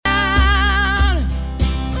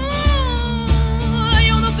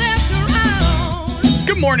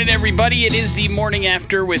Morning, everybody. It is the morning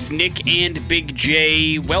after with Nick and Big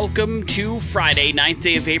J. Welcome to Friday, 9th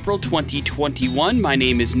day of April, 2021. My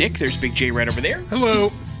name is Nick. There's Big J right over there.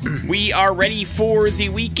 Hello. We are ready for the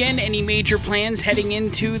weekend. Any major plans heading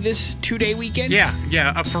into this 2-day weekend?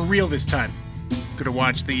 Yeah, for real this time. Gonna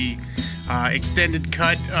watch the extended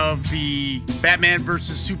cut of the Batman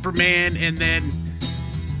vs. Superman, and then,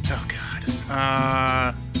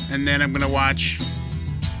 and then I'm gonna watch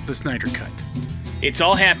the Snyder Cut. It's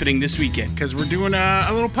all happening this weekend. Because we're doing a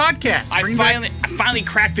little podcast. I finally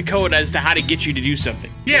cracked the code as to how to get you to do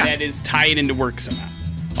something. Yeah. And that is tie it into work somehow.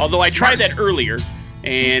 Although I tried that earlier,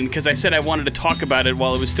 and because I said I wanted to talk about it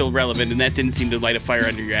while it was still relevant, and that didn't seem to light a fire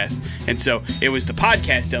under your ass. And so it was the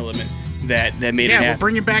podcast element that made it happen. Yeah, we're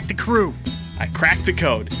bringing back the crew. I cracked the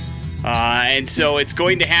code. And so it's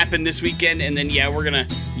going to happen this weekend, and then, we're going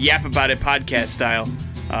to yap about it podcast style.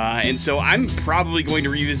 And so I'm probably going to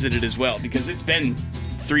revisit it as well, because it's been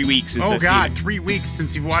 3 weeks since I've seen it. 3 weeks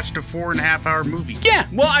since you've watched a 4.5-hour movie. Yeah,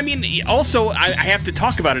 well, I mean, also, I have to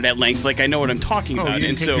talk about it at length, like I know what I'm talking about. You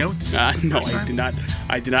didn't take notes? No, I did not.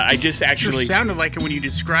 I just actually... Sure sounded like it when you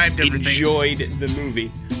described everything. Enjoyed the movie.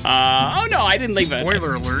 No, I didn't leave it.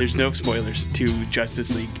 Spoiler alert. There's no spoilers to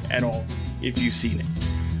Justice League at all, if you've seen it.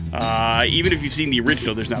 Even if you've seen the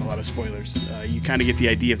original, there's not a lot of spoilers. You kind of get the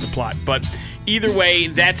idea of the plot. But either way,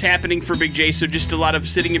 that's happening for Big J, so just a lot of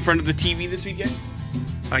sitting in front of the TV this weekend?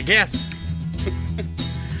 I guess.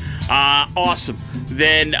 Awesome.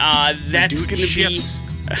 Then that's going to be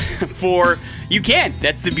for... You can.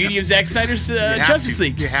 That's the beauty of Zack Snyder's Justice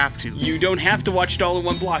League. You have to. You don't have to watch it all in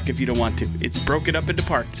one block if you don't want to. It's broken up into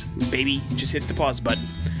parts. Baby, just hit the pause button.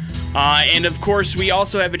 And of course, we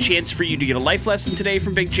also have a chance for you to get a life lesson today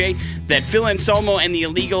from Big J. That Phil Anselmo and the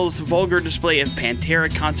Illegals' vulgar display of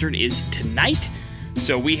Pantera concert is tonight.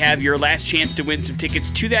 So we have your last chance to win some tickets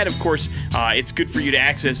to that. Of course, it's good for you to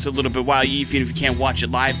access a little bit while even if you can't watch it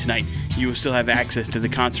live tonight, you will still have access to the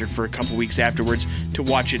concert for a couple weeks afterwards to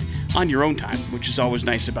watch it on your own time, which is always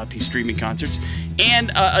nice about these streaming concerts.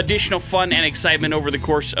 And additional fun and excitement over the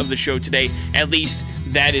course of the show today. At least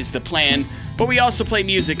that is the plan. But we also play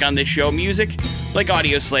music on this show. Music, like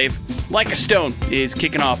Audio Slave, like a stone, is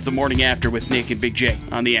kicking off the morning after with Nick and Big J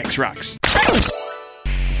on the X Rocks.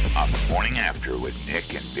 On the morning after with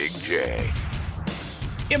Nick and Big J.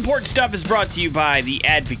 Important stuff is brought to you by the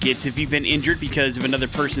Advocates. If you've been injured because of another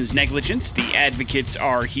person's negligence, the Advocates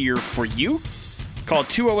are here for you. Call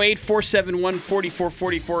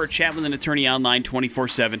 208-471-4444 or chat with an attorney online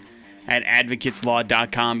 24/7 at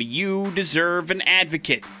advocateslaw.com. You deserve an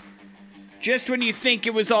advocate. Just when you think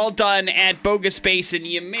it was all done at Bogus Basin,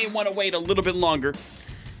 you may want to wait a little bit longer.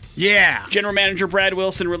 Yeah. General Manager Brad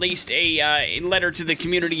Wilson released a letter to the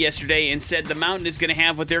community yesterday and said the Mountain is going to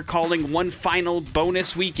have what they're calling one final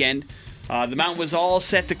bonus weekend. The Mountain was all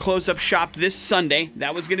set to close up shop this Sunday.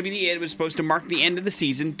 That was going to be it. It was supposed to mark the end of the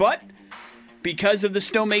season, but because of the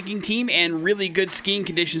snowmaking team and really good skiing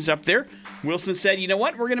conditions up there, Wilson said, you know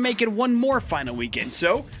what, we're going to make it one more final weekend.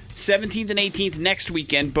 So 17th and 18th next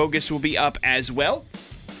weekend, Bogus will be up as well.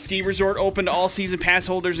 Ski Resort open to all season pass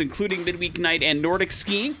holders, including midweek night and Nordic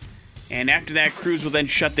skiing. And after that, crews will then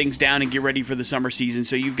shut things down and get ready for the summer season.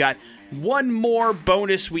 So you've got one more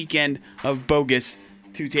bonus weekend of Bogus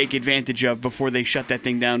to take advantage of before they shut that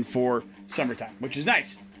thing down for summertime, which is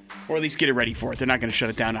nice. Or at least get it ready for it. They're not going to shut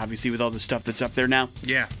it down, obviously, with all the stuff that's up there now.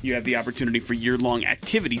 Yeah. You have the opportunity for year-long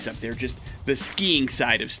activities up there. Just the skiing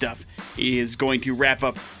side of stuff is going to wrap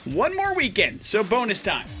up one more weekend. So bonus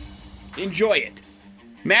time. Enjoy it.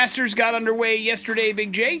 Masters got underway yesterday,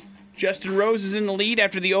 Big J. Justin Rose is in the lead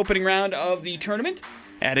after the opening round of the tournament.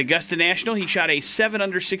 At Augusta National, he shot a 7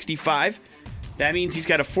 under 65. That means he's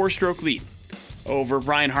got a 4-stroke lead over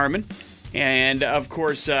Brian Harman. And, of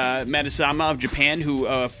course, Matsuyama of Japan, who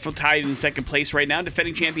tied in second place right now.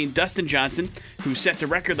 Defending champion Dustin Johnson, who set the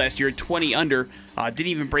record last year at 20 under, didn't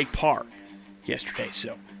even break par yesterday.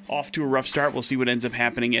 So off to a rough start. We'll see what ends up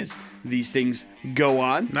happening as these things go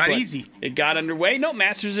on. Not easy. It got underway. No,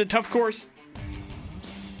 Masters is a tough course.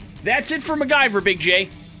 That's it for MacGyver, Big J.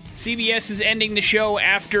 CBS is ending the show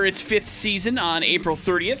after its 5th season on April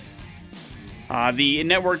 30th. The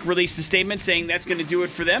network released a statement saying that's going to do it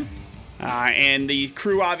for them. And the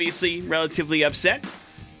crew obviously relatively upset.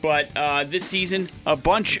 But this season, a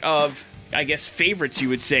bunch of, I guess, favorites, you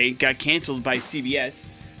would say, got canceled by CBS.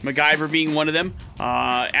 MacGyver being one of them.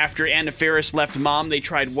 After Anna Faris left Mom, they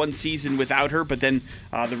tried one season without her, but then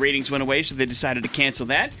the ratings went away, so they decided to cancel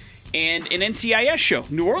that. And an NCIS show,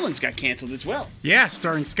 New Orleans, got canceled as well. Yeah,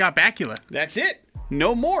 starring Scott Bakula. That's it.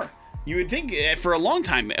 No more. You would think for a long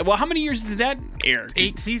time. Well, how many years did that air?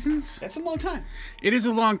 8 seasons? That's a long time. It is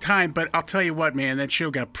a long time, but I'll tell you what, man, that show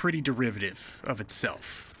got pretty derivative of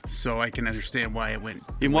itself. So I can understand why it went.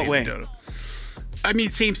 In what way? I mean,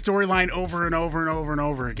 same storyline over and over and over and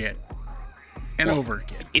over again. Over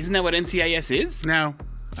again. Isn't that what NCIS is? No.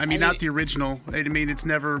 I mean, not the original. I mean, it's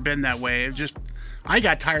never been that way. I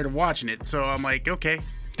got tired of watching it, so I'm like, okay.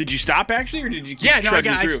 Did you stop, actually, or did you keep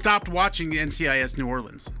trudging I through? stopped watching NCIS New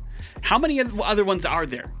Orleans. How many other ones are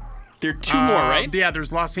there? There are 2 more, right? Yeah,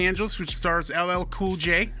 there's Los Angeles, which stars LL Cool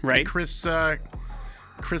J. Right. Chris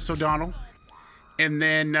O'Donnell. And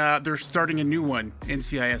then they're starting a new one,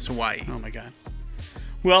 NCIS Hawaii. Oh, my God.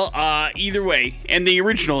 Well, either way, and the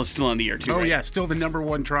original is still on the air, too, Oh, right? yeah, still the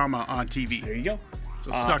 #1 drama on TV. There you go.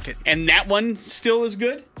 So suck it. And that one still is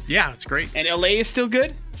good? Yeah, it's great. And LA is still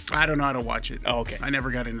good? I don't know how to watch it. Oh, okay. I never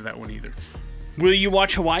got into that one either. Will you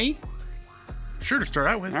watch Hawaii? Sure, to start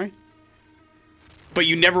out with. All right. But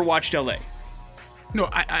you never watched LA? No,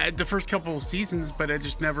 I the first couple of seasons, but I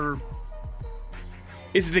just never...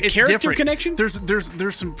 Is it the It's character different. connection?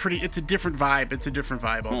 There's some pretty... It's a different vibe. It's a different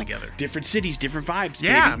vibe altogether. Different cities, different vibes,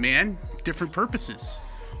 Yeah, baby. man. Different purposes.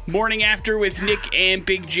 Morning After with Nick and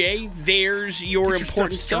Big J. There's your Get your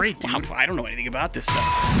important stuff stuff. straight, dude. Wow, I don't know anything about this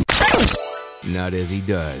stuff. Not as he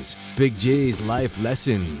does. Big J's life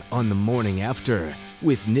lesson on the Morning After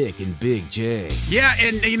with Nick and Big J. Yeah,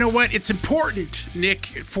 and you know what? It's important, Nick,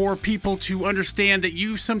 for people to understand that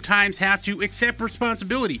you sometimes have to accept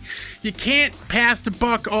responsibility. You can't pass the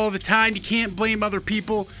buck all the time. You can't blame other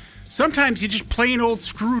people. Sometimes you just plain old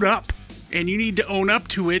screwed up, and you need to own up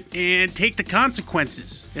to it and take the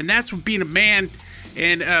consequences. And that's what being a man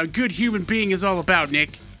and a good human being is all about,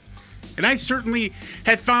 Nick. And I certainly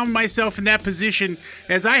had found myself in that position,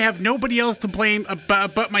 as I have nobody else to blame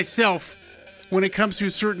but myself when it comes to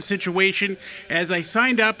a certain situation, as I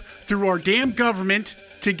signed up through our damn government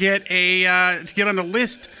to get on a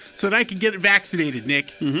list so that I could get vaccinated,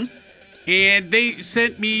 Nick. Mm-hmm. And they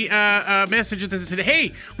sent me a message that said,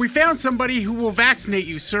 "Hey, we found somebody who will vaccinate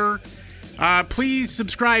you, sir. Please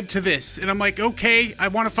subscribe to this." And I'm like, okay, I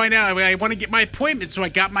want to find out. I want to get my appointment. So I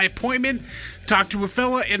got my appointment, talked to a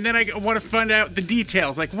fella, and then I want to find out the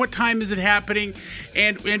details. Like, what time is it happening,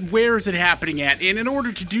 and where is it happening at? And in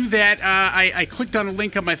order to do that, I clicked on a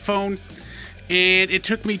link on my phone, and it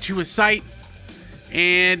took me to a site.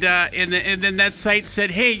 And then that site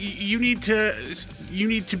said, "Hey, you need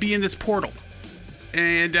to be in this portal."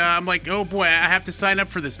 And I'm like, oh boy, I have to sign up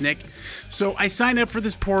for this, Nick. So I signed up for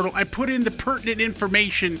this portal. I put in the pertinent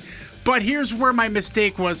information, but here's where my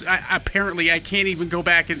mistake was. Apparently, I can't even go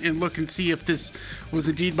back and look and see if this was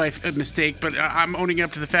indeed my mistake, but I'm owning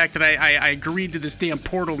up to the fact that I agreed to this damn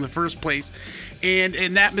portal in the first place.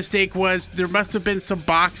 And that mistake was there must have been some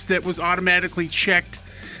box that was automatically checked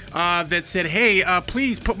that said, "Hey,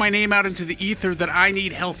 please put my name out into the ether that I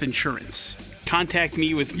need health insurance." Contact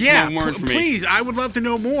me with more information. Please, I would love to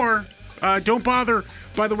know more. Don't bother,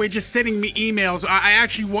 by the way, just sending me emails. I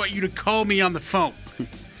actually want you to call me on the phone.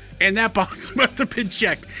 And that box must have been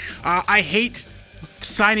checked. I hate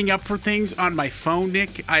signing up for things on my phone,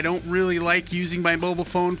 Nick. I don't really like using my mobile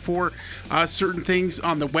phone for certain things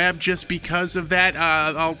on the web just because of that.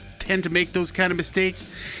 I'll tend to make those kind of mistakes.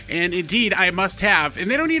 And indeed, I must have. And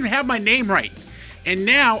they don't even have my name right. And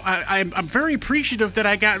now I'm very appreciative that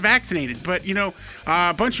I got vaccinated. But, you know,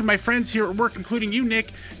 a bunch of my friends here at work, including you,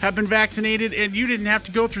 Nick, have been vaccinated, and you didn't have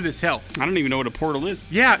to go through this hell. I don't even know what a portal is.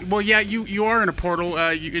 Yeah, well, yeah, you are in a portal,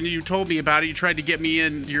 and you told me about it. You tried to get me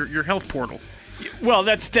in your health portal. Well,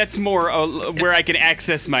 that's more where I can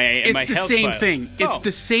access my health It's the same file. thing. It's Oh.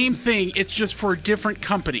 the same thing. It's just for a different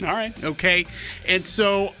company. All right. Okay? And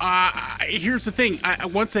so here's the thing.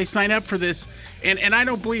 Once I sign up for this, and I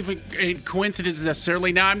don't believe in coincidences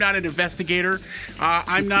necessarily. Now, I'm not an investigator.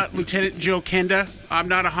 I'm not Lieutenant Joe Kenda. I'm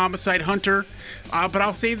not a homicide hunter. But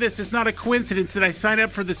I'll say this. It's not a coincidence that I sign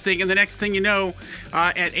up for this thing, and the next thing you know,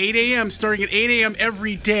 at 8 a.m., starting at 8 a.m.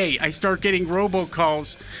 every day, I start getting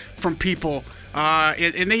robocalls from people.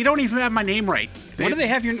 And they don't even have my name right. What do they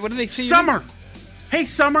have? What do they say? Summer. Hey,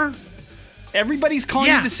 Summer. Everybody's calling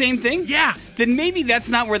Yeah. you the same thing? Yeah. Then maybe that's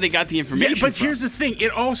not where they got the information Yeah, but from. here's the thing.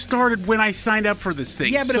 It all started when I signed up for this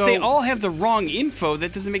thing. Yeah, but So if they all have the wrong info,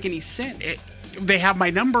 that doesn't make any sense. they have my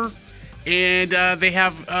number, and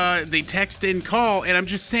they text and call, and I'm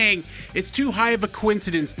just saying it's too high of a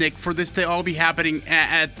coincidence, Nick, for this to all be happening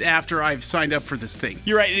after I've signed up for this thing.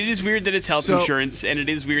 You're right. It is weird that it's health So- insurance, and it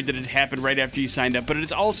is weird that it happened right after you signed up. But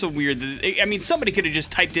it's also weird that somebody could have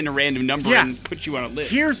just typed in a random number Yeah. and put you on a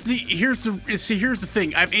list. Here's the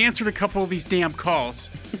thing. I've answered a couple of these damn calls,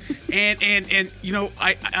 And you know,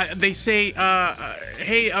 they say,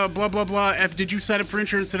 hey, blah blah blah. Did you sign up for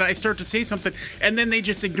insurance? And I start to say something, and then they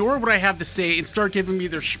just ignore what I have to say and start giving me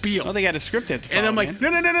their spiel. Well, they got a script to follow, and I'm like,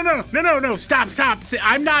 no, stop.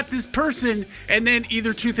 I'm not this person. And then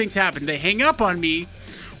either two things happen: they hang up on me,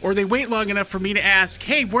 or they wait long enough for me to ask,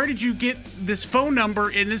 hey, where did you get this phone number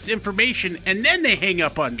and this information? And then they hang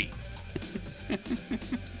up on me.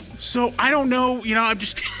 So I don't know. You know, I'm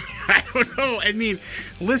just. I don't know. I mean,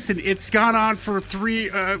 listen, it's gone on for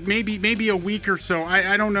maybe a week or so.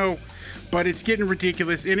 I don't know, but it's getting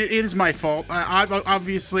ridiculous, and it is my fault. I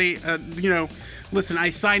obviously, you know, listen,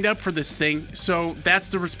 I signed up for this thing, so that's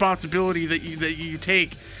the responsibility that you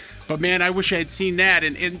take. But man, I wish I had seen that.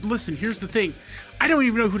 And listen, here's the thing: I don't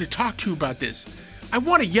even know who to talk to about this. I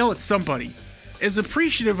want to yell at somebody. As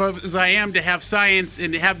appreciative as I am to have science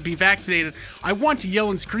and to be vaccinated, I want to yell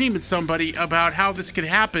and scream at somebody about how this could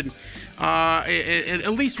happen, and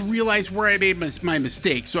at least realize where I made my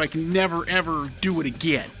mistake, so I can never ever do it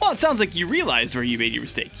again. Well, it sounds like you realized where you made your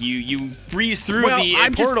mistake. You breezed through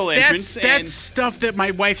the portal entrance. That's stuff that my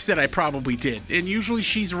wife said I probably did, and usually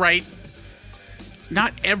she's right.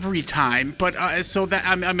 Not every time, but so that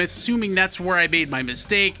I'm assuming that's where I made my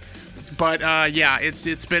mistake. But yeah, it's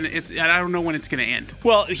I don't know when it's going to end.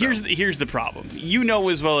 Well, here's the problem. You know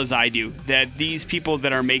as well as I do that these people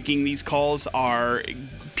that are making these calls are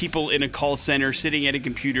people in a call center sitting at a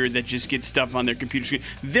computer that just get stuff on their computer screen.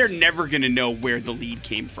 They're never going to know where the lead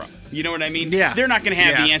came from. You know what I mean? Yeah. They're not going to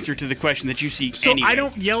have the answer to the question that you seek so anyway. I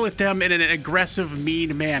don't yell at them in an aggressive,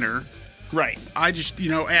 mean manner. Right. I just,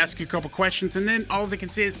 ask a couple questions, and then all I can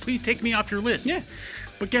say is, please take me off your list. Yeah.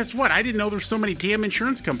 But guess what? I didn't know there's so many damn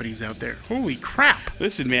insurance companies out there. Holy crap.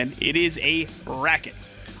 Listen, man, it is a racket.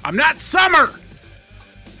 I'm not Summer.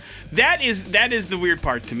 That is the weird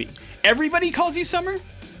part to me. Everybody calls you Summer?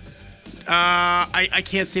 I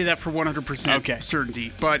can't say that for 100%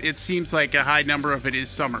 certainty, but it seems like a high number of it is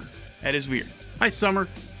Summer. That is weird. Hi, Summer.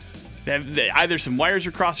 Either some wires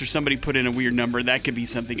are crossed or somebody put in a weird number. That could be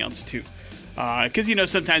something else, too. Because,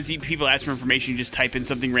 sometimes people ask for information, you just type in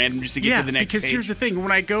something random just to get to the next page. Yeah, because here's the thing.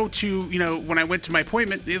 When I go to, when I went to my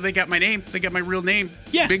appointment, they got my name. They got my real name.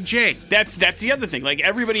 Yeah. Big J. That's the other thing. Like,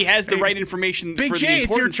 everybody has the right information Big for J, the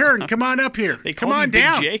important it's your turn. stuff. Come on up here. They Come call on you Big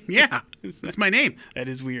down. J? Yeah, that's my name. That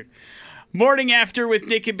is weird. Morning After with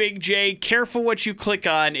Nick and Big J. Careful what you click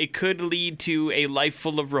on. It could lead to a life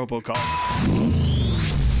full of robocalls.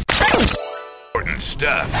 Important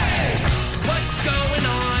stuff. What's going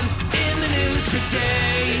on in the news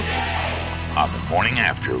today? On the Morning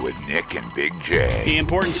After with Nick and Big J. The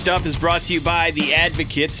important stuff is brought to you by the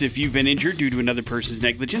Advocates. If you've been injured due to another person's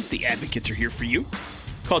negligence, the Advocates are here for you.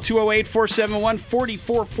 Call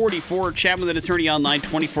 208-471-4444. Chat with an attorney online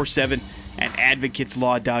 24/7 at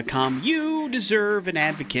advocateslaw.com. You deserve an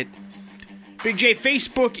advocate. Big J,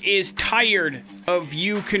 Facebook is tired of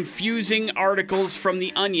you confusing articles from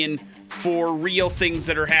The Onion for real things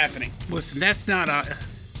that are happening. Listen, that's not a...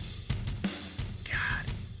 God.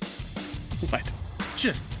 What?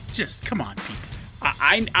 Just come on, people.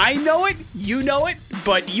 I know it, you know it,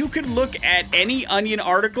 but you could look at any Onion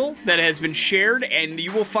article that has been shared and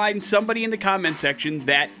you will find somebody in the comment section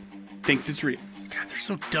that thinks it's real. God, they're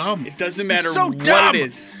so dumb. It doesn't matter so dumb. what it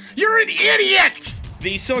is. You're an idiot!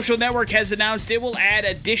 The social network has announced it will add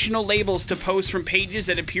additional labels to posts from pages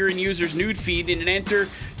that appear in users' nude feed in an effort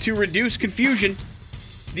to reduce confusion.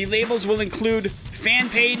 The labels will include fan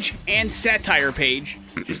page and satire page,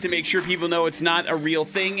 just to make sure people know it's not a real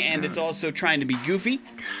thing and it's also trying to be goofy.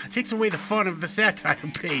 It takes away the fun of the satire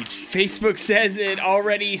page. Facebook says it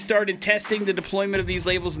already started testing the deployment of these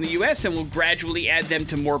labels in the U.S. and will gradually add them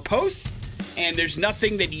to more posts. And there's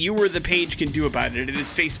nothing that you or the page can do about it. It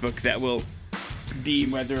is Facebook that will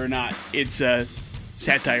deem whether or not it's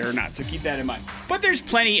satire or not. So keep that in mind. But there's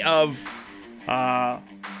plenty of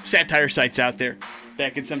satire sites out there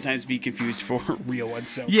that can sometimes be confused for real ones.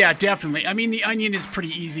 So yeah, definitely. I mean, The Onion is pretty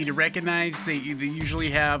easy to recognize. They usually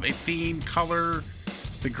have a theme color,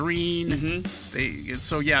 the green. Mm-hmm.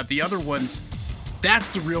 So yeah, the other ones, that's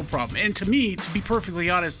the real problem. And to me, to be perfectly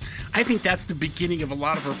honest, I think that's the beginning of a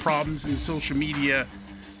lot of our problems in social media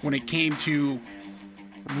when it came to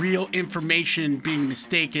real information being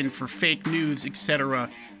mistaken for fake news, etc.,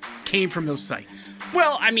 came from those sites.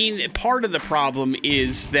 Well, I mean, part of the problem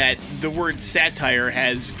is that the word satire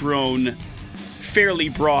has grown fairly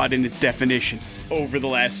broad in its definition over the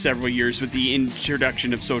last several years with the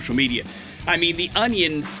introduction of social media. I mean, The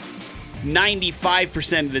Onion,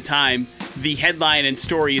 95% of the time, the headline and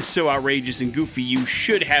story is so outrageous and goofy, you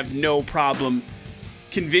should have no problem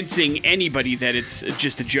convincing anybody that it's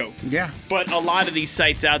just a joke. Yeah. But a lot of these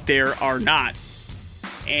sites out there are not.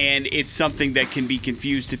 and it's something that can be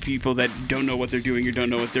confused to people that don't know what they're doing or don't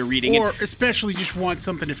know what they're reading. Or especially just want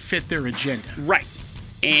something to fit their agenda. Right.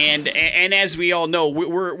 And as we all know,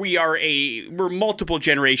 we're multiple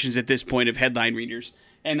generations at this point of headline readers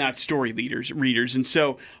and not story readers. And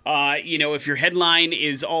so, if your headline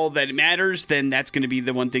is all that matters, then that's going to be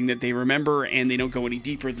the one thing that they remember, and they don't go any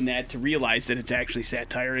deeper than that to realize that it's actually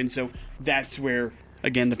satire. And so that's where,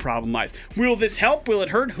 again, the problem lies. Will this help? Will it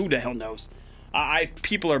hurt? Who the hell knows?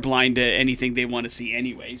 People are blind to anything they want to see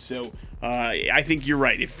anyway. So I think you're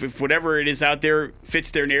right. If whatever it is out there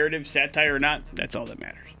fits their narrative, satire or not, that's all that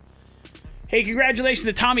matters. Hey, congratulations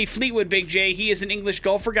to Tommy Fleetwood, Big J. He is an English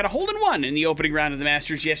golfer, got a hole-in-one in the opening round of the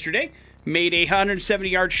Masters yesterday. Made a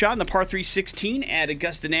 170-yard shot in the par 3 16 at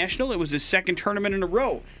Augusta National. It was his second tournament in a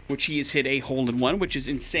row, which he has hit a hole-in-one, which is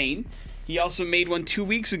insane. He also made one 2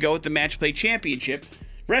 weeks ago at the Match Play Championship.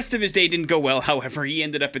 Rest of his day didn't go well, however. He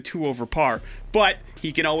ended up at 2 over par. But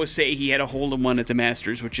he can always say he had a hole-in-one at the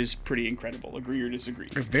Masters, which is pretty incredible. Agree or disagree?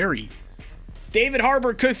 Very. David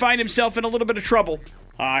Harbour could find himself in a little bit of trouble.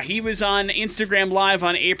 He was on Instagram Live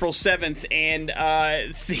on April 7th,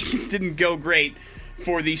 and things didn't go great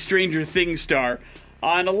for the Stranger Things star.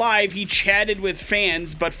 On a live, he chatted with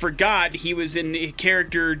fans, but forgot he was in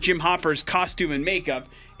character Jim Hopper's costume and makeup,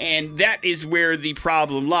 and that is where the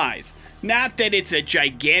problem lies. Not that it's a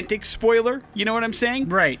gigantic spoiler, you know what I'm saying?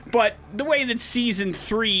 Right. But the way that season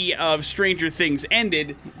 3 of Stranger Things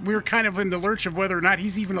ended, We were kind of in the lurch of whether or not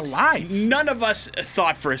he's even alive. none of us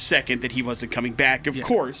thought for a second that he wasn't coming back, of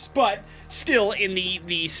course. But still, in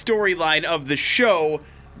the storyline of the show,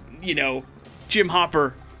 Jim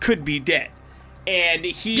Hopper could be dead. And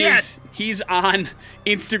he's on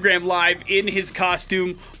Instagram Live in his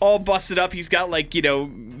costume, all busted up. He's got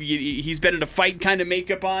he's been in a fight kind of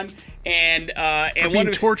makeup on. And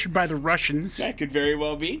being tortured by the Russians. That could very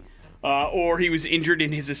well be. Or he was injured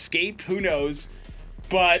in his escape. Who knows?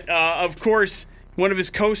 But, of course, one of his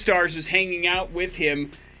co-stars was hanging out with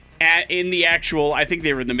him in the actual, I think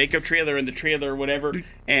they were in the makeup trailer, in the trailer or whatever.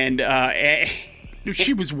 And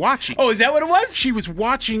She was watching. oh, is that what it was? She was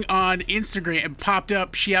watching on Instagram. It popped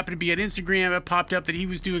up. She happened to be on Instagram. It popped up that he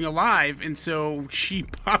was doing a live, and so she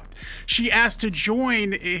asked to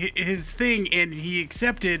join his thing, and he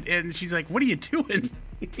accepted. And she's like, "What are you doing?"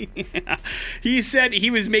 Yeah. He said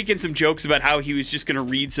he was making some jokes about how he was just going to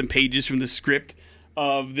read some pages from the script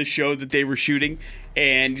of the show that they were shooting,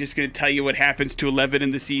 and just going to tell you what happens to 11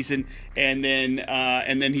 in the season, and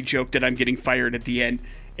then he joked that I'm getting fired at the end.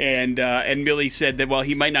 And Millie said that while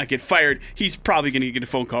he might not get fired, he's probably going to get a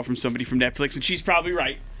phone call from somebody from Netflix, and she's probably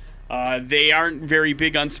right. They aren't very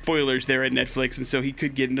big on spoilers there at Netflix, and so he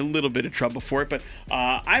could get in a little bit of trouble for it. But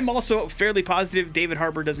I'm also fairly positive David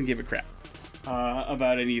Harbour doesn't give a crap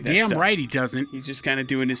about any of that stuff. Damn right he doesn't. He's just kind of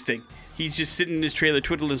doing his thing. He's just sitting in his trailer,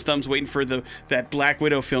 twiddling his thumbs, waiting for that Black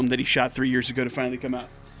Widow film that he shot 3 years ago to finally come out.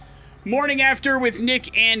 Morning After with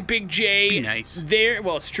Nick and Big J. Be nice.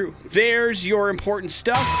 Well, it's true. There's your important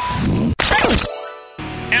stuff.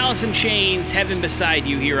 Alice in Chains, Heaven Beside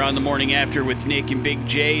You here on the Morning After with Nick and Big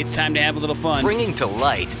J. It's time to have a little fun. Bringing to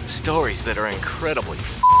light stories that are incredibly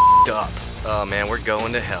f***ed up. Oh man, we're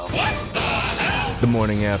going to hell. The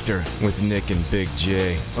Morning After with Nick and Big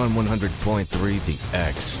J on 100.3 The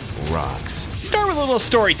X Rocks. Start with a little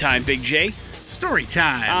story time, Big J. Story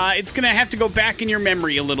time. It's going to have to go back in your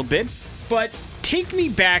memory a little bit, but take me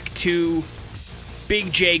back to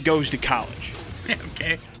Big J Goes to College.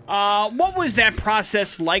 Okay. What was that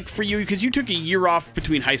process like for you? Because you took a year off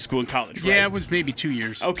between high school and college, right? Yeah, it was maybe 2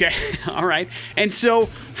 years. Okay, all right. And so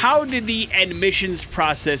how did the admissions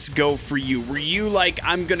process go for you? Were you like,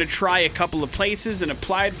 I'm going to try a couple of places and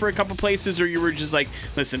applied for a couple places, or you were just like,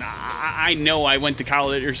 listen, I know I went to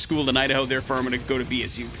college or school in Idaho, therefore I'm going to go to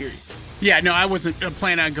BSU, period? Yeah, no, I wasn't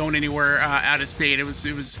planning on going anywhere out of state. It was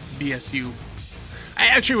BSU. I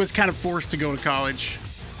actually was kind of forced to go to college.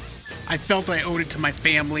 I felt I owed it to my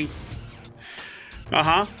family.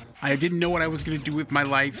 Uh-huh. I didn't know what I was going to do with my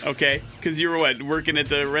life. Okay, because you were what, working at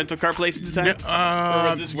the rental car place at the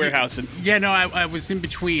time? Or just warehousing? Yeah, no, I was in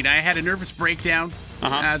between. I had a nervous breakdown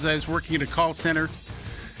as I was working at a call center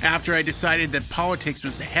after I decided that politics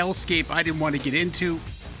was a hellscape I didn't want to get into.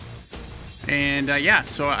 And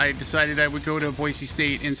so I decided I would go to Boise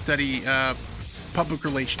State and study public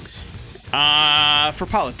relations. For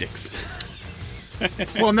politics.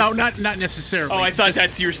 Well, no, not necessarily. Oh, I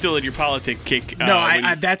thought you were still in your politic kick. No,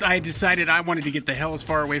 I decided I wanted to get the hell as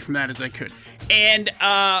far away from that as I could. And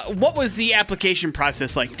what was the application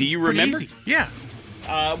process like? Do you remember? Pretty easy. Yeah.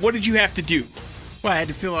 What did you have to do? Well, I had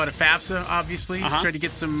to fill out a FAFSA, obviously, try to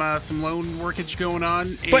get some loan workage going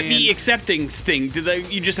on. But the acceptance thing,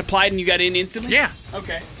 you just applied and you got in instantly? Yeah.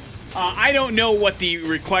 Okay. I don't know what the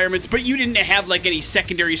requirements, but you didn't have like any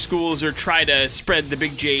secondary schools or try to spread the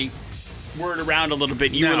Big J word around a little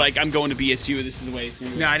bit. You were like, I'm going to BSU. This is the way it's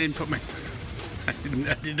going to go. No, I didn't put myself.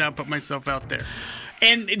 I did not put myself out there.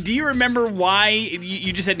 And do you remember why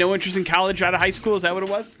you just had no interest in college out of high school? Is that what it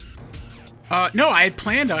was? No, I had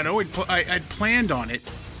planned on it. I'd planned on it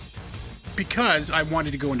because I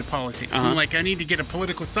wanted to go into politics. I'm like, I need to get a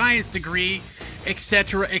political science degree,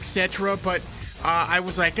 etc., etc. But I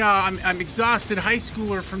was like, I'm exhausted high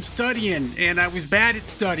schooler from studying, and I was bad at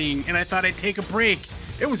studying, and I thought I'd take a break.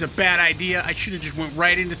 It was a bad idea. I should have just went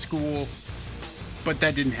right into school, but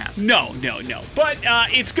that didn't happen. No. But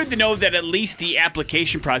it's good to know that at least the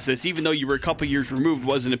application process, even though you were a couple years removed,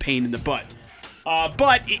 wasn't a pain in the butt.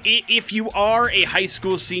 But if you are a high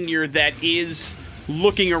school senior that is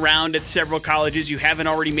looking around at several colleges, you haven't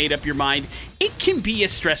already made up your mind, it can be a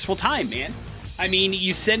stressful time, man. I mean,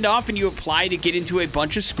 you send off and you apply to get into a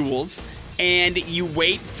bunch of schools, and you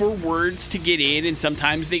wait for words to get in, and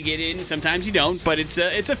sometimes they get in, sometimes you don't, but it's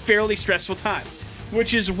a fairly stressful time,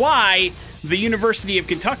 which is why the University of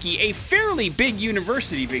Kentucky, a fairly big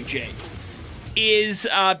university, Big J, is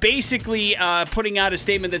basically putting out a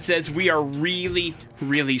statement that says we are really,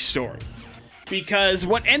 really sorry. Because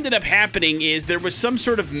what ended up happening is there was some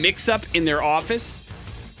sort of mix-up in their office,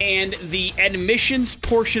 and the admissions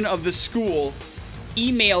portion of the school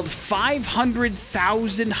emailed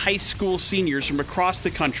 500,000 high school seniors from across the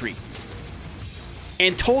country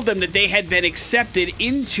and told them that they had been accepted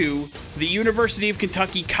into the University of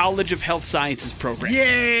Kentucky College of Health Sciences program.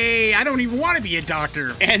 Yay! I don't even want to be a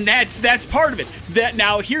doctor. And that's part of it.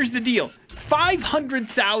 Now, here's the deal.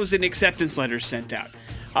 500,000 acceptance letters sent out.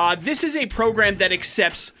 This is a program that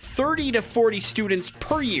accepts 30 to 40 students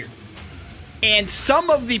per year. And some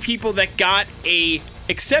of the people that got a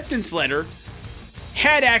acceptance letter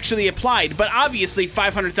had actually applied, but obviously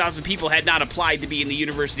 500,000 people had not applied to be in the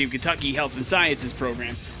University of Kentucky Health and Sciences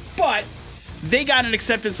program. But they got an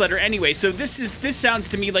acceptance letter anyway. So this sounds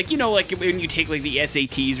to me like, like when you take like the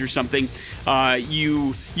SATs or something,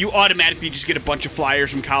 you automatically just get a bunch of flyers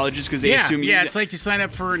from colleges because they assume you. Yeah, it's like you sign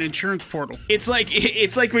up for an insurance portal. It's like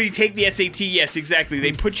when you take the SAT. Yes, exactly.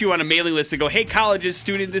 They put you on a mailing list and go, "Hey, colleges,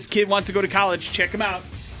 student, this kid wants to go to college. Check him out."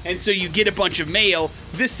 And so you get a bunch of mail.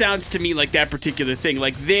 This sounds to me like that particular thing.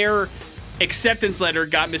 Like their acceptance letter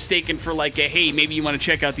got mistaken for like a, hey, maybe you want to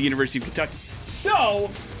check out the University of Kentucky. So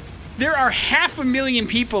there are 500,000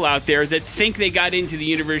 people out there that think they got into the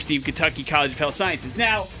University of Kentucky College of Health Sciences.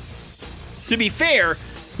 Now, to be fair,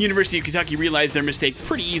 University of Kentucky realized their mistake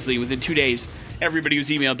pretty easily. Within 2 days, everybody was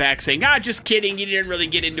emailed back saying, just kidding, you didn't really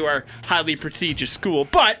get into our highly prestigious school.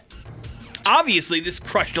 But obviously, this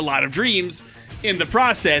crushed a lot of dreams in the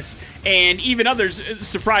process, and even others,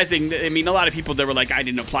 surprising. I mean, a lot of people that were like, I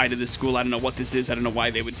didn't apply to this school, I don't know what this is, I don't know why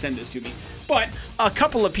they would send this to me. But a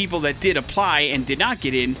couple of people that did apply and did not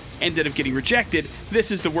get in ended up getting rejected. This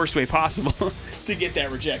is the worst way possible to get that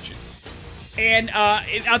rejection. And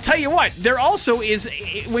I'll tell you what, there also is,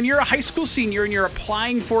 when you're a high school senior and you're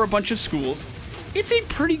applying for a bunch of schools, it's a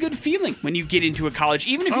pretty good feeling when you get into a college,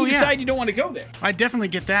 even if you decide you don't want to go there. I definitely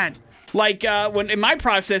get that. Like, when in my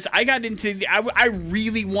process, I got into I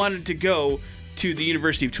really wanted to go to the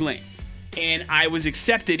University of Tulane. And I was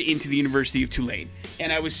accepted into the University of Tulane.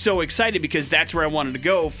 And I was so excited because that's where I wanted to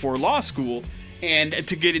go for law school and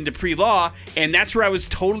to get into pre-law. And that's where I was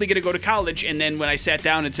totally going to go to college. And then when I sat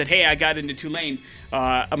down and said, hey, I got into Tulane,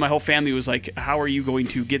 my whole family was like, how are you going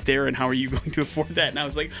to get there? And how are you going to afford that? And I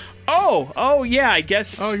was like, oh, yeah, I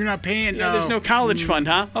guess. Oh, you're not paying? Yeah, there's no college fund,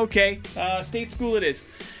 huh? Okay, state school it is.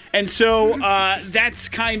 And so that's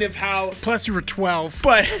kind of how. Plus, you were 12.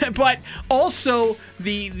 But also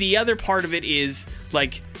the other part of it is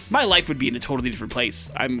like my life would be in a totally different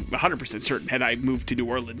place. I'm 100% certain had I moved to New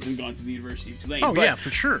Orleans and gone to the University of Tulane. Oh, yeah, for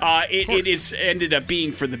sure. It is ended up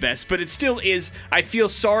being for the best, but it still is. I feel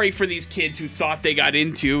sorry for these kids who thought they got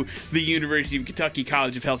into the University of Kentucky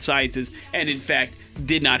College of Health Sciences, and in fact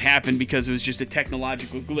did not happen because it was just a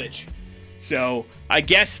technological glitch. So I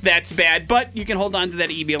guess that's bad, but you can hold on to that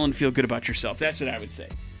email and feel good about yourself. That's what I would say.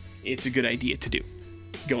 It's a good idea to do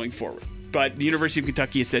going forward. But the University of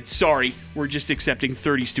Kentucky has said, sorry, we're just accepting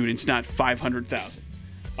 30 students, not 500,000.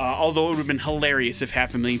 Although it would have been hilarious if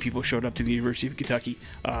 500,000 people showed up to the University of Kentucky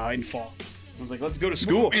in fall. I was like, let's go to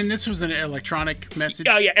school. And this was an electronic message?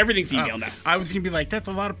 Oh, yeah, everything's email now. I was going to be like, that's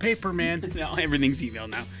a lot of paper, man. No, everything's email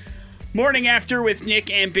now. Morning After with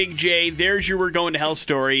Nick and Big J. There's your We're Going to Hell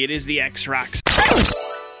story. It is the X-Rocks.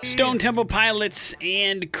 Stone Temple Pilots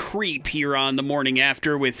and Creep here on the morning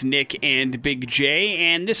after with Nick and Big J.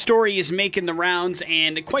 And this story is making the rounds,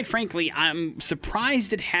 and quite frankly, I'm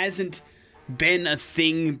surprised it hasn't been a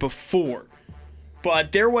thing before.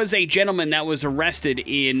 But there was a gentleman that was arrested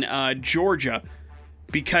in Georgia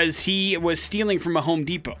because he was stealing from a Home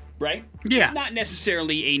Depot, right? Yeah. Not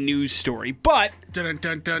necessarily a news story, but Dun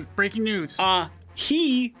dun dun. Breaking news.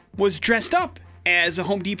 he was dressed up as a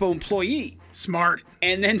Home Depot employee. Smart.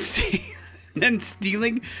 And then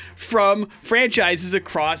stealing from franchises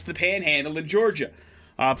across the Panhandle in Georgia.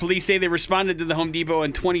 Police say they responded to the Home Depot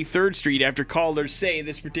on 23rd Street after callers say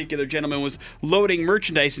this particular gentleman was loading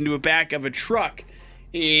merchandise into a back of a truck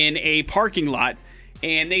in a parking lot.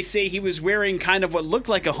 And they say he was wearing kind of what looked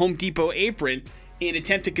like a Home Depot apron in an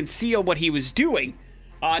attempt to conceal what he was doing.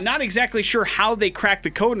 Not exactly sure how they cracked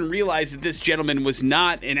the code and realized that this gentleman was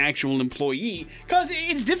not an actual employee, because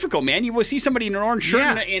it's difficult, man. You will see somebody in an orange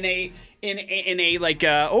shirt in a like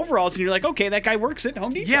overalls, and you're like, okay, that guy works at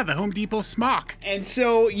Home Depot. Yeah, the Home Depot smock. And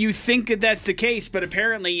so you think that that's the case, but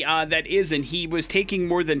apparently that isn't. He was taking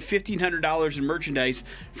more than $1,500 in merchandise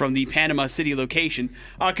from the Panama City location,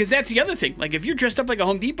 because that's the other thing. Like, if you're dressed up like a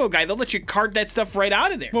Home Depot guy, they'll let you cart that stuff right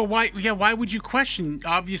out of there. Well, why? Yeah, why would you question?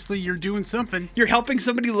 Obviously, you're doing something. You're helping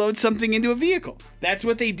somebody load something into a vehicle. That's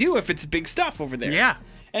what they do if it's big stuff over there. Yeah.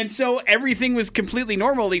 And so everything was completely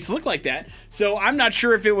normal, at least looked like that. So I'm not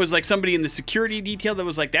sure if it was like somebody in the security detail that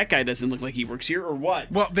was like, that guy doesn't look like he works here, or what.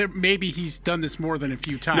 Well, maybe he's done this more than a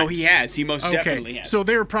few times. No, he has. He most definitely has. So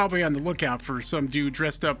they were probably on the lookout for some dude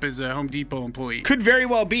dressed up as a Home Depot employee. Could very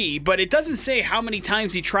well be, but it doesn't say how many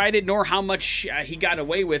times he tried it, nor how much he got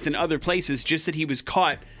away with in other places, just that he was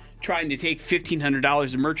caught trying to take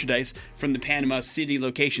 $1,500 of merchandise from the Panama City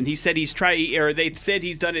location. He said they said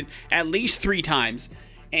he's done it at least 3 times.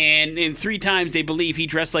 And in 3 times, they believe he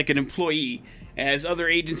dressed like an employee. As other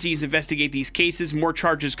agencies investigate these cases, more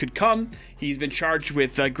charges could come. He's been charged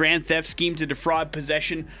with grand theft, scheme to defraud,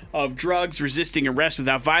 possession of drugs, resisting arrest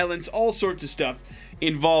without violence, all sorts of stuff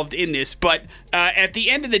involved in this. But at the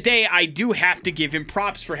end of the day, I do have to give him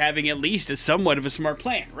props for having at least a somewhat of a smart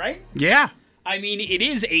plan, right? Yeah. I mean, it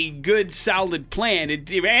is a good, solid plan, and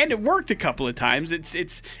it worked a couple of times.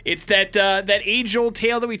 It's that age-old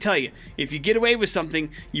tale that we tell you. If you get away with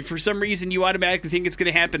something, for some reason you automatically think it's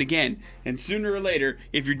going to happen again, and sooner or later,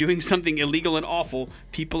 if you're doing something illegal and awful,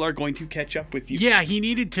 people are going to catch up with you. Yeah, he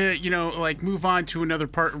needed to, move on to another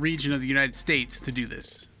region of the United States to do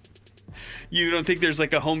this. You don't think there's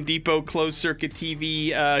like a Home Depot closed-circuit TV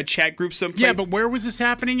chat group someplace? Yeah, but where was this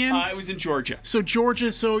happening in? It was in Georgia. So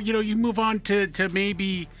Georgia, you move on to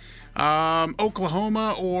maybe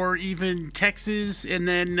Oklahoma or even Texas, and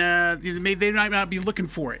then they might not be looking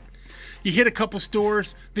for it. You hit a couple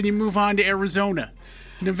stores, then you move on to Arizona,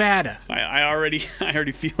 Nevada. I already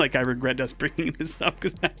feel like I regret us bringing this up,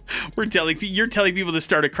 because you're telling people to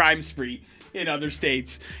start a crime spree in other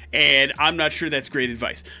states, and I'm not sure that's great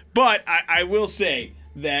advice. But I will say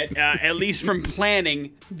that at least from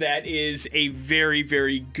planning, that is a very,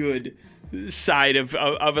 very good side of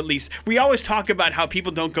at least. We always talk about how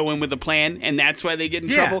people don't go in with a plan, and that's why they get in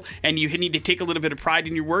trouble, and you need to take a little bit of pride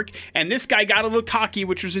in your work. And this guy got a little cocky,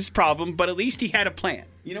 which was his problem, but at least he had a plan.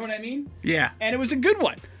 You know what I mean? Yeah. And it was a good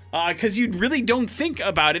one. Because you really don't think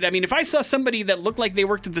about it. I mean, if I saw somebody that looked like they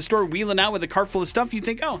worked at the store wheeling out with a cart full of stuff, you'd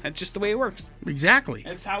think, oh, that's just the way it works. Exactly.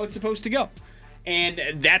 That's how it's supposed to go. And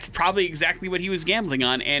that's probably exactly what he was gambling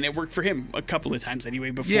on, and it worked for him a couple of times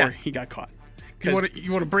anyway before he got caught. You want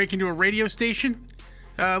to break into a radio station?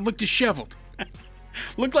 Look disheveled.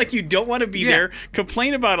 Look like you don't want to be there,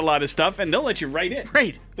 complain about a lot of stuff, and they'll let you right in.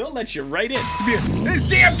 Right. They'll let you right in. This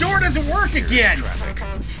damn door doesn't work again.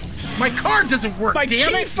 My card doesn't work, My damn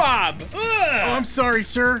key it. fob. Ugh. Oh, I'm sorry,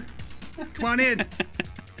 sir. Come on in.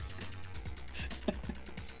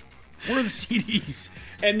 Where are the CDs?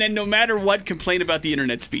 And then no matter what, complain about the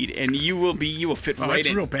internet speed, and you will fit right in.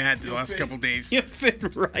 It's real bad the last couple days. You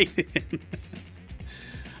fit right in.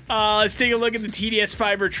 Let's take a look at the TDS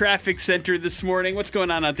Fiber Traffic Center this morning. What's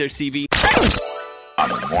going on out there, CB? On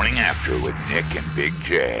the morning after with Nick and Big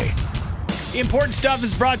J. Important stuff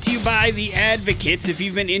is brought to you by the Advocates. If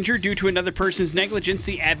you've been injured due to another person's negligence,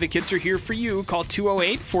 the Advocates are here for you. Call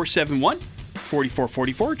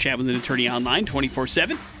 208-471-4444. Chat with an attorney online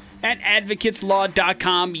 24/7 at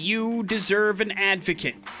advocateslaw.com. You deserve an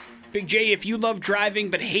advocate. Big J, if you love driving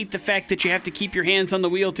but hate the fact that you have to keep your hands on the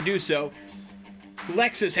wheel to do so,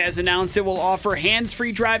 Lexus has announced it will offer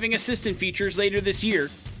hands-free driving assistant features later this year.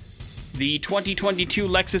 The 2022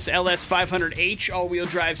 Lexus LS 500H all-wheel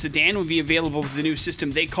drive sedan will be available with the new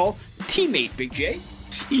system they call Teammate, Big J.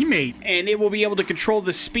 teammate. And it will be able to control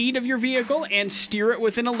the speed of your vehicle and steer it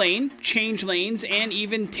within a lane, change lanes, and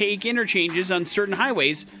even take interchanges on certain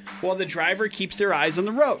highways while the driver keeps their eyes on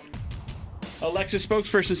the road. Alexa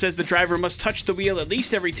spokesperson says the driver must touch the wheel at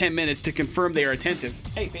least every 10 minutes to confirm they are attentive.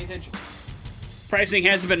 Hey, pay attention. Pricing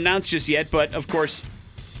hasn't been announced just yet, but of course,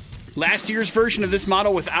 last year's version of this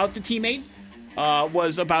model without the teammate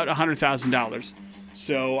was about $100,000.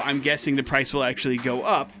 So I'm guessing the price will actually go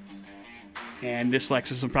up. And this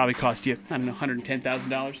Lexus will probably cost you, I don't know,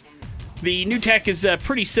 $110,000. The new tech is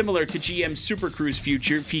pretty similar to GM's Super Cruise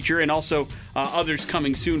feature and also others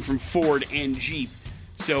coming soon from Ford and Jeep.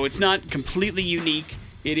 So it's not completely unique.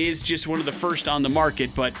 It is just one of the first on the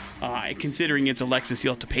market, but considering it's a Lexus,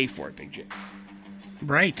 you'll have to pay for it, Big J.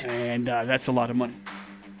 Right. And that's a lot of money.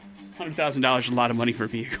 $100,000 is a lot of money for a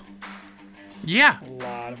vehicle. Yeah. A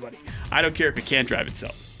lot of money. I don't care if it can't drive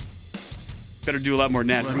itself. Better do a lot more than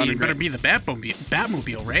that. Well, I mean, it better be the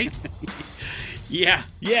Batmobile, right? Yeah,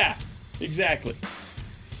 exactly.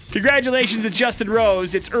 Congratulations to Justin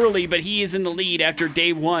Rose. It's early, but he is in the lead after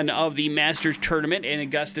day one of the Masters tournament in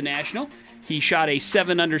Augusta National. He shot a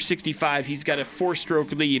 7 under 65. He's got a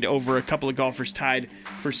 4-stroke lead over a couple of golfers tied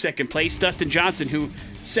for second place. Dustin Johnson, who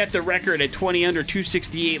set the record at 20 under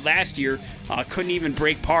 268 last year, couldn't even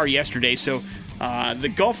break par yesterday. So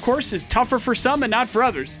the golf course is tougher for some and not for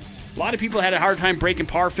others. A lot of people had a hard time breaking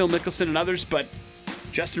par, Phil Mickelson and others, but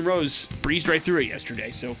Justin Rose breezed right through it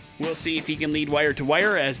yesterday. So we'll see if he can lead wire to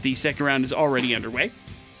wire as the second round is already underway.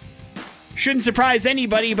 Shouldn't surprise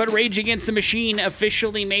anybody, but Rage Against the Machine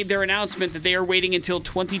officially made their announcement that they are waiting until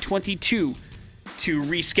 2022 to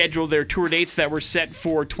reschedule their tour dates that were set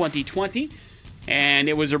for 2020. And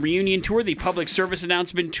it was a reunion tour, the public service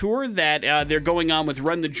announcement tour that they're going on with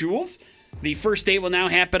Run the Jewels. The first date will now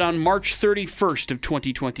happen on March 31st of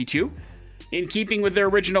 2022. In keeping with their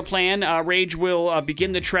original plan, Rage will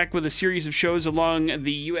begin the trek with a series of shows along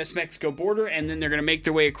the U.S.-Mexico border, and then they're going to make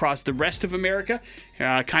their way across the rest of America,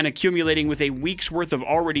 kind of accumulating with a week's worth of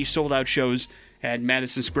already sold-out shows at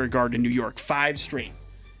Madison Square Garden in New York. 5 straight.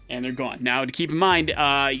 And they're gone. Now, to keep in mind,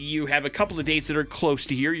 you have a couple of dates that are close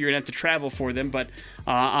to here. You're going to have to travel for them, but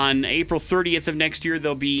on April 30th of next year,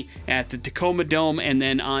 they'll be at the Tacoma Dome, and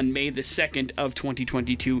then on May the 2nd of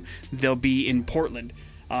 2022, they'll be in Portland.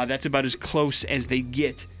 That's about as close as they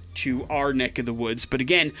get to our neck of the woods. But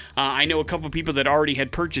again, I know a couple of people that already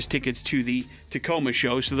had purchased tickets to the Tacoma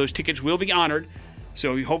show, so those tickets will be honored.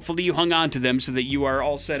 So hopefully you hung on to them so that you are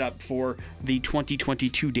all set up for the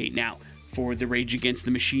 2022 date now for the Rage Against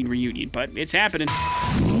the Machine reunion. But it's happening.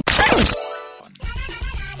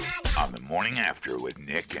 On the morning after with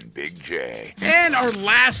Nick and Big J. And our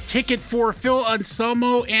last ticket for Phil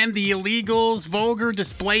Anselmo and the Illegals' vulgar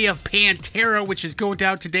display of Pantera, which is going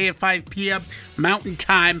down today at 5 p.m. Mountain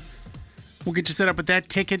Time. We'll get you set up with that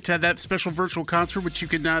ticket to that special virtual concert, which you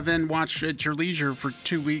can then watch at your leisure for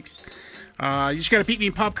 2 weeks. You just got to beat me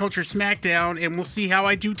in Pop Culture Smackdown, and we'll see how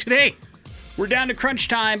I do today. We're down to crunch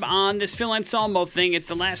time on this Phil Anselmo thing. It's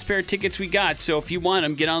the last pair of tickets we got, so if you want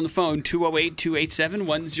them, get on the phone,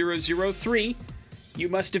 208-287-1003. You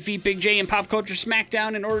must defeat Big J in Pop Culture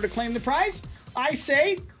Smackdown in order to claim the prize. I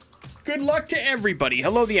say, good luck to everybody.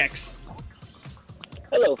 Hello, the X.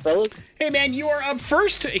 Hello, fellas. Hey, man, you are up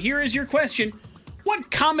first. Here is your question.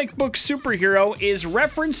 What comic book superhero is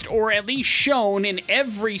referenced or at least shown in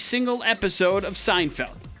every single episode of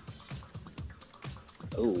Seinfeld?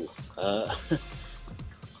 Oh,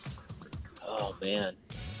 man.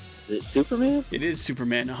 Is it Superman? It is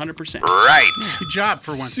Superman, 100%. Right. Good job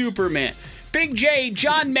for once. Superman. Big J,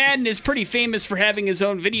 John Madden is pretty famous for having his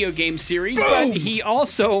own video game series, but he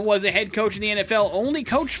also was a head coach in the NFL, only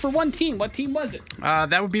coached for one team. What team was it?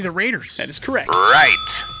 That would be the Raiders. That is correct.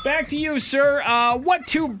 Right. Back to you, sir. What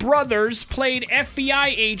two brothers played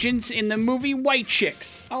FBI agents in the movie White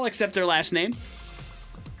Chicks? I'll accept their last name.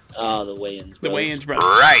 The Wayans. The Wayans brothers.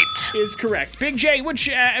 Right. Is correct. Big J, which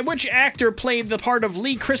actor played the part of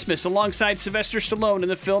Lee Christmas alongside Sylvester Stallone in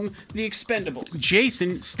the film The Expendables?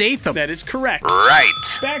 Jason Statham. That is correct.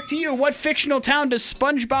 Right. Back to you. What fictional town does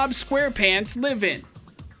SpongeBob SquarePants live in?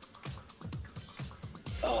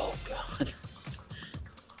 Oh, God.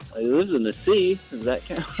 He lives in the sea. Does that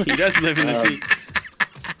count? He does live in the sea.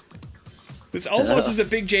 This almost is a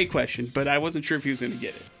Big J question, but I wasn't sure if he was going to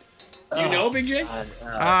get it. Do you know, Big J?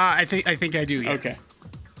 I think I do. Yeah. Okay.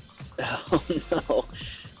 Oh,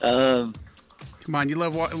 no. Come on, you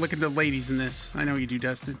love looking at the ladies in this. I know you do,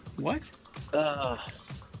 Dustin. What?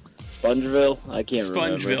 Spongeville? I can't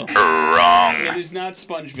Spongeville. remember. Wrong. It is not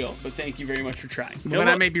Spongeville, but thank you very much for trying. Well, then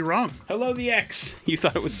I may be wrong. Hello, the X. You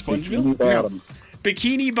thought it was Spongeville? Bottom.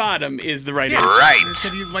 Bikini Bottom is the right Yeah. answer. Right. I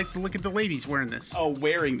said you'd like to look at the ladies wearing this. Oh,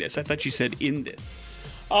 wearing this. I thought you said in this.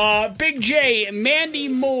 Big J, Mandy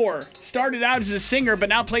Moore started out as a singer, but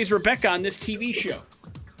now plays Rebecca on this TV show.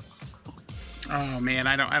 Oh man,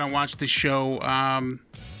 I don't watch this show. I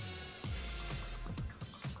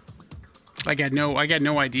got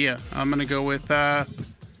no idea. I'm gonna go with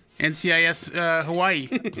NCIS Hawaii.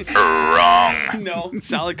 Wrong. No,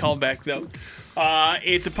 solid callback though.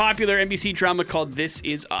 It's a popular NBC drama called This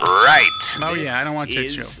Is Us. Right. Oh yeah, I don't watch that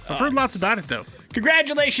Is show. I've heard lots about it though.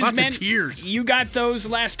 Congratulations, Lots of man. tears. You got those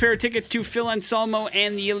last pair of tickets to Phil Anselmo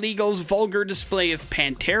and the Illegals' vulgar display of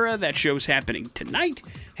Pantera. That show's happening tonight.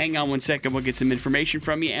 Hang on 1 second. We'll get some information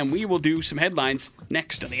from you, and we will do some headlines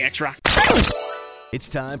next on the X-Rock. It's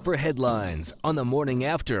time for headlines on the morning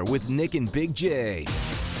after with Nick and Big J.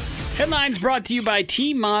 Headlines brought to you by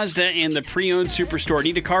Team Mazda and the Pre-Owned Superstore.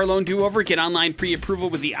 Need a car loan do-over? Get online pre-approval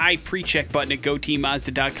with the iPrecheck button at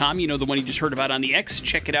GoTeamMazda.com. You know, the one you just heard about on the X.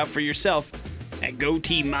 Check it out for yourself at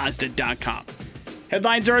GoTeamMazda.com.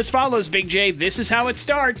 Headlines are as follows, Big J. This is how it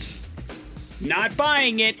starts. Not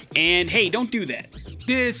buying it, and hey, don't do that.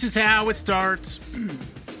 This is how it starts.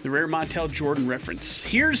 The rare Montel Jordan reference.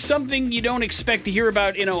 Here's something you don't expect to hear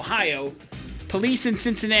about in Ohio. Police in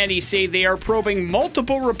Cincinnati say they are probing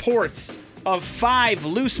multiple reports of 5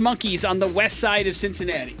 loose monkeys on the west side of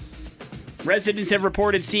Cincinnati. Residents have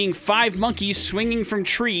reported seeing 5 monkeys swinging from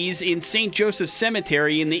trees in St. Joseph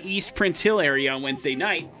Cemetery in the East Prince Hill area on Wednesday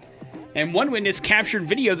night. And one witness captured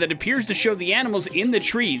video that appears to show the animals in the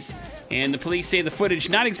trees. And the police say the footage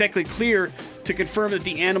not exactly clear to confirm that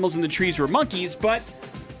the animals in the trees were monkeys, but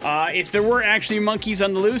if there were actually monkeys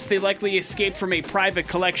on the loose, they likely escaped from a private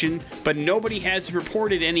collection, but nobody has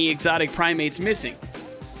reported any exotic primates missing.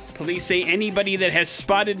 Police say anybody that has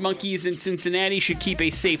spotted monkeys in Cincinnati should keep a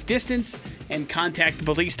safe distance and contact the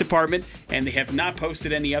police department, and they have not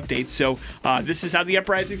posted any updates. So this is how the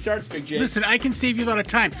uprising starts, Big J. Listen, I can save you a lot of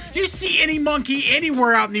time. You see any monkey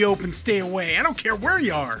anywhere out in the open, stay away. I don't care where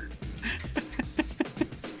you are.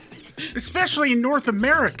 Especially in North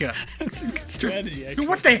America. That's a good strategy, actually.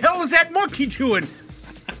 What the hell is that monkey doing?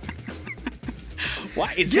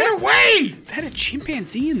 Why? Is Get that, away! is that a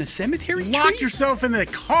chimpanzee in the cemetery Lock tree? yourself in the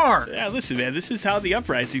car. Yeah, listen, man, this is how the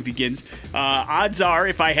uprising begins. Odds are,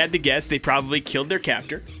 if I had to guess, they probably killed their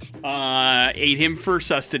captor, ate him for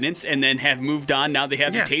sustenance, and then have moved on. Now they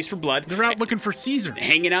have Yeah. the taste for blood. They're out looking for Caesar.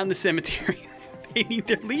 Hanging out in the cemetery. They need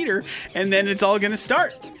their leader, and then it's all going to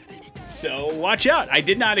start. So watch out. I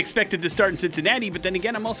did not expect it to start in Cincinnati, but then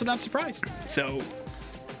again, I'm also not surprised. So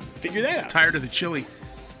figure that out. Tired of the chili.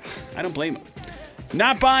 I don't blame him.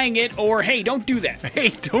 Not buying it, or hey, don't do that. Hey,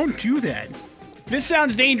 don't do that. This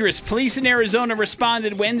sounds dangerous. Police in Arizona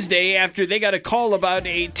responded Wednesday after they got a call about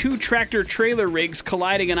 2 tractor-trailer rigs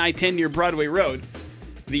colliding on I-10 near Broadway Road.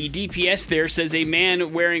 The DPS there says a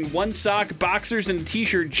man wearing 1 sock, boxers, and a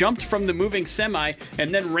t-shirt jumped from the moving semi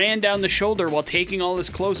and then ran down the shoulder while taking all his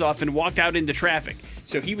clothes off and walked out into traffic.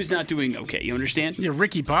 So he was not doing okay, you understand? Yeah,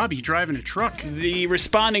 Ricky Bobby driving a truck. The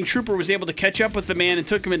responding trooper was able to catch up with the man and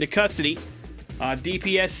took him into custody.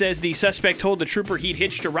 DPS says the suspect told the trooper he'd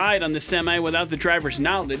hitched a ride on the semi without the driver's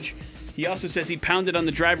knowledge. He also says he pounded on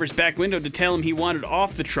the driver's back window to tell him he wanted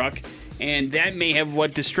off the truck, and that may have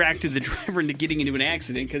what distracted the driver into getting into an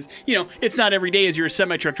accident, because, you know, it's not every day as you're a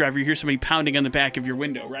semi-truck driver you hear somebody pounding on the back of your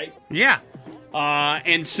window, right? Yeah.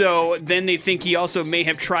 And so then they think he also may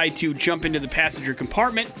have tried to jump into the passenger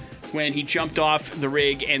compartment when he jumped off the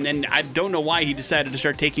rig, and then I don't know why he decided to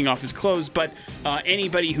start taking off his clothes, but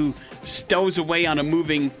anybody who stows away on a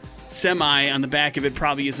moving semi on the back of it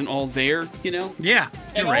probably isn't all there, you know? Yeah.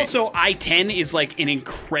 And you're right. also, I-10 is like an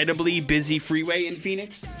incredibly busy freeway in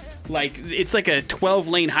Phoenix. Like, it's like a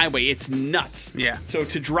 12-lane highway. It's nuts. Yeah. So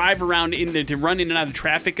to drive around, to run in and out of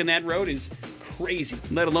traffic on that road is crazy,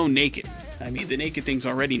 let alone naked. I mean, the naked thing's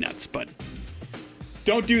already nuts, but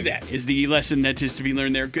don't do that is the lesson that is to be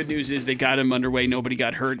learned there. Good news is they got him underway. Nobody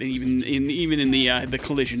got hurt. And even in the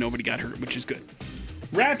collision, nobody got hurt, which is good.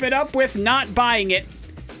 Wrap it up with not buying it.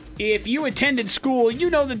 If you attended school, you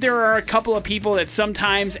know that there are a couple of people that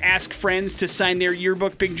sometimes ask friends to sign their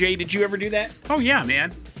yearbook. Big J, did you ever do that? Oh, yeah,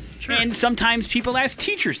 man. Sure. And sometimes people ask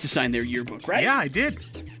teachers to sign their yearbook, right? Yeah, I did.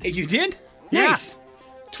 You did? Yeah. Nice.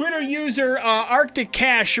 Twitter user Arctic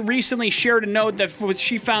Cash recently shared a note that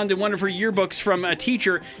she found in one of her yearbooks from a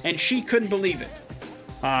teacher, and she couldn't believe it.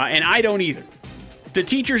 And I don't either. The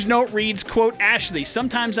teacher's note reads, quote, Ashley,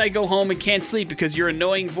 sometimes I go home and can't sleep because your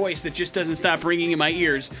annoying voice that just doesn't stop ringing in my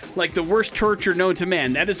ears, like the worst torture known to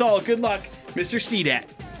man. That is all. Good luck, Mr. CDAT.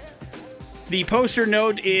 The poster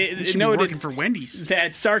He should be noted working for Wendy's.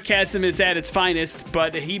 that sarcasm is at its finest,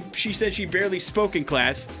 but she said she barely spoke in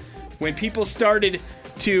class. When people started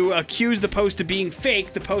to accuse the post of being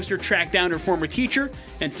fake, the poster tracked down her former teacher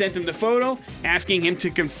and sent him the photo, asking him to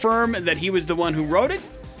confirm that he was the one who wrote it.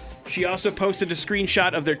 She also posted a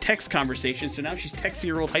screenshot of their text conversation, so now she's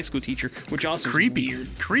texting her old high school teacher, which also is weird.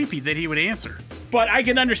 Creepy that he would answer. But I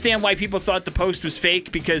can understand why people thought the post was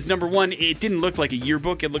fake, because number one, it didn't look like a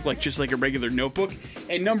yearbook. It looked just like a regular notebook.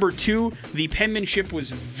 And number two, the penmanship was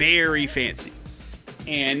very fancy.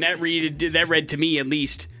 And that read to me, at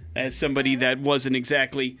least, as somebody that wasn't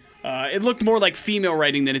exactly... it looked more like female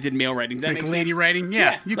writing than it did male writing. Does that Like make lady sense? writing?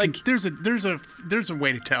 Yeah. You like- can, there's a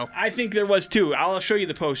way to tell. I think there was too. I'll show you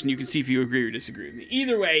the post and you can see if you agree or disagree with me.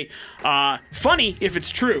 Either way, funny if it's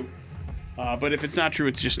true. But if it's not true,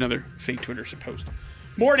 it's just another fake Twitter post.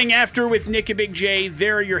 Morning After with Nick and Big J.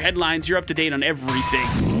 There are your headlines. You're up to date on everything.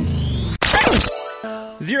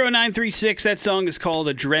 0936, that song is called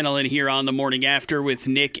Adrenaline here on the Morning After with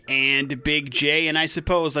Nick and Big J. And I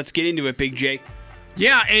suppose let's get into it, Big J.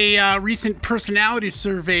 Yeah, a recent personality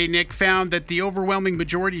survey, Nick, found that the overwhelming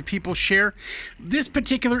majority of people share this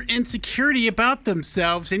particular insecurity about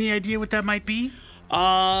themselves. Any idea what that might be?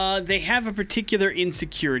 They have a particular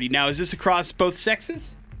insecurity. Now, is this across both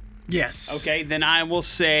sexes? Yes. Okay, then I will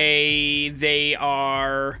say they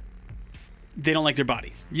don't like their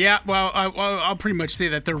bodies. Yeah, well, I'll pretty much say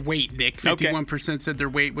that their weight, Nick. 51% said their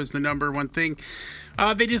weight was the number one thing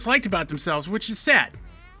they disliked about themselves, which is sad.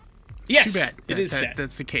 Yes, Too bad. it is sad.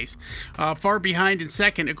 That's the case. Far behind in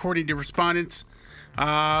second, according to respondents,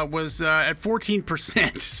 was at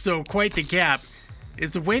 14%. So quite the gap.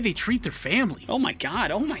 Is the way they treat their family. Oh my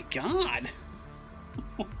god!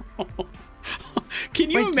 Can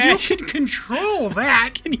you imagine? You can control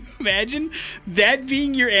that. Can you imagine that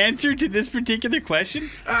being your answer to this particular question?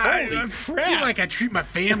 Holy I crap! feel like I treat my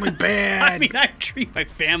family bad. I mean, I treat my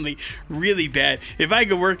family really bad. If I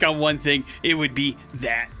could work on one thing, it would be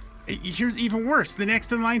that. Here's even worse. The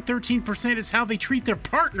next in line, 13%, is how they treat their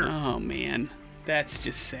partner. Oh man, that's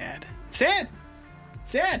just sad. Sad.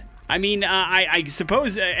 I mean, I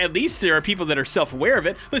suppose at least there are people that are self-aware of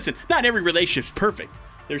it. Listen, not every relationship's perfect.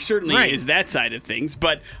 There certainly is that side of things.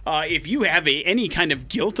 But if you have any kind of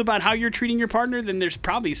guilt about how you're treating your partner, then there's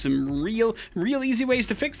probably some real easy ways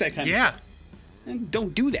to fix that kind of stuff. And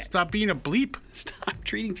don't do that. Stop being a bleep. Stop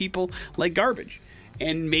treating people like garbage.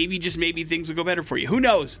 And maybe, just maybe, things will go better for you. Who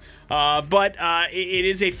knows? But it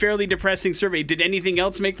is a fairly depressing survey. Did anything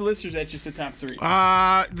else make the list, or is that just the top three?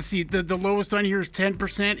 Let's see. The lowest on here is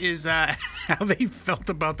 10% is how they felt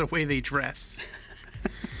about the way they dress.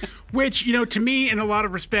 Which, to me, in a lot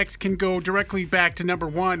of respects, can go directly back to number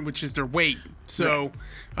one, which is their weight. So,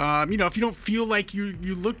 if you don't feel like you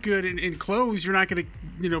look good in clothes, you're not going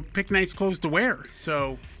to, pick nice clothes to wear.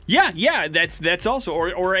 So... Yeah, that's also,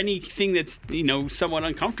 or anything that's, somewhat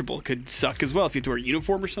uncomfortable could suck as well. If you have to wear a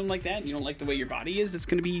uniform or something like that and you don't like the way your body is, it's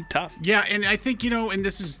going to be tough. Yeah, and I think, and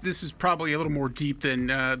this is probably a little more deep than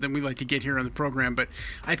we like to get here on the program, but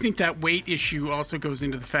I think that weight issue also goes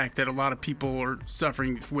into the fact that a lot of people are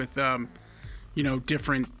suffering with,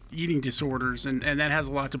 different eating disorders, and that has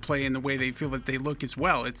a lot to play in the way they feel that they look as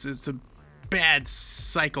well. It's a bad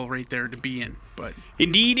cycle right there to be in. But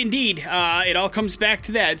Indeed. It all comes back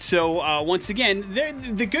to that. So once again,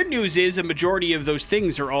 the good news is a majority of those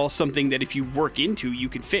things are all something that if you work into, you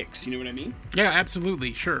can fix. You know what I mean? Yeah,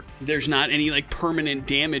 absolutely. Sure. There's not any permanent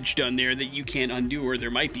damage done there that you can't undo, or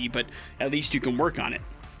there might be, but at least you can work on it.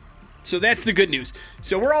 So that's the good news.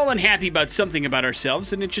 So we're all unhappy about something about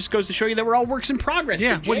ourselves, and it just goes to show you that we're all works in progress.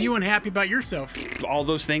 Yeah, what are you unhappy about yourself? All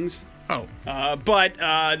those things. Oh. But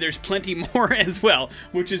there's plenty more as well,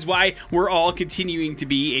 which is why we're all continuing to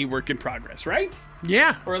be a work in progress, right?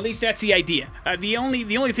 Yeah. Or at least that's the idea. The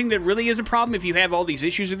only thing that really is a problem, if you have all these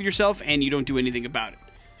issues with yourself and you don't do anything about it,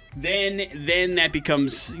 then that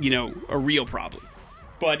becomes, a real problem.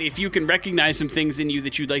 But if you can recognize some things in you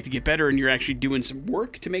that you'd like to get better and you're actually doing some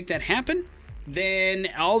work to make that happen, then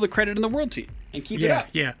all the credit in the world to you. And keep it up.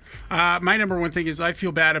 Yeah. My number one thing is I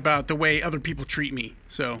feel bad about the way other people treat me.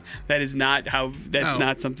 So that is not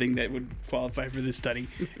not something that would qualify for this study,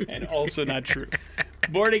 and also not true.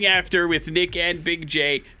 Morning After with Nick and Big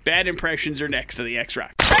J. Bad impressions are next to the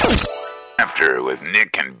X-Rock. After with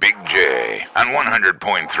Nick and Big J on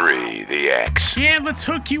 100.3 The X. Yeah, let's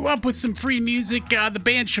hook you up with some free music. The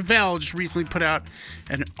band Chevelle just recently put out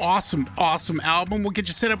an awesome album. We'll get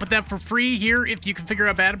you set up with that for free here if you can figure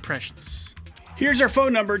out bad impressions. Here's our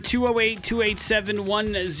phone number,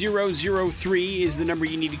 208-287-1003 is the number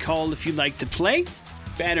you need to call if you'd like to play.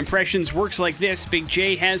 Bad Impressions works like this. Big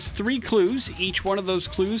J has 3 clues. Each one of those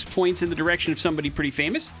clues points in the direction of somebody pretty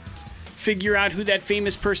famous. Figure out who that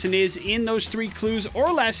famous person is in those 3 clues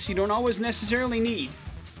or less. You don't always necessarily need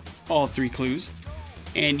all 3 clues.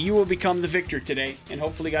 And you will become the victor today. And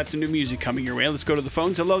hopefully got some new music coming your way. Let's go to the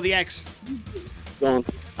phones. Hello, the X. Wrong.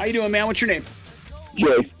 How you doing, man? What's your name?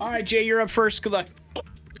 Jay. All right, Jay, you're up first. Good luck.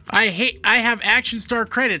 I have action star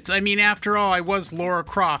credits. I mean, after all, I was Laura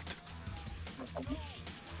Croft.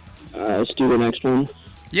 Let's do the next one.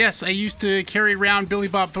 Yes, I used to carry around Billy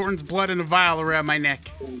Bob Thornton's blood in a vial around my neck.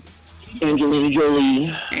 Angelina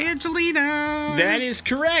Jolie. Angelina! That is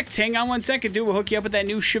correct. Hang on one second, dude. We'll hook you up with that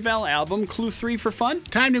new Chevelle album. Clue 3 for fun.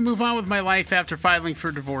 Time to move on with my life after filing for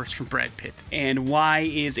divorce from Brad Pitt. And why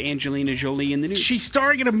is Angelina Jolie in the news? She's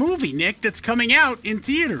starring in a movie, Nick, that's coming out in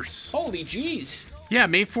theaters. Holy jeez. Yeah,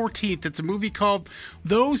 May 14th. It's a movie called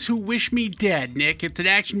Those Who Wish Me Dead, Nick. It's an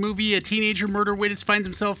action movie. A teenager murder witness finds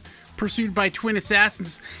himself pursued by twin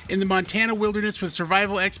assassins in the Montana wilderness with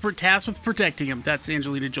survival expert tasked with protecting him. That's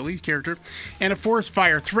Angelina Jolie's character. And a forest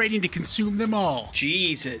fire threatening to consume them all.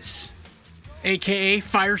 Jesus. AKA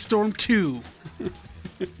Firestorm 2.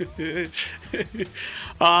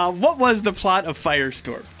 What was the plot of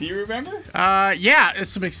Firestorm? Do you remember? Yeah,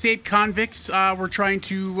 some escaped convicts they're trying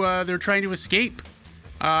to escape.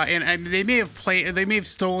 And they may have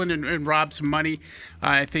stolen and robbed some money,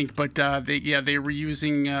 I think, but they were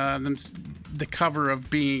using the cover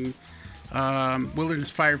of being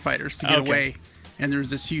wilderness firefighters to get away. And there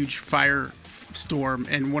was this huge firestorm,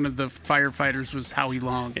 and one of the firefighters was Howie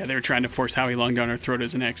Long. Yeah, they were trying to force Howie Long down our throat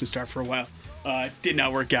as an action star for a while. Did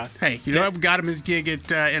not work out. Hey, I got him his gig at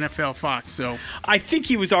NFL Fox, so I think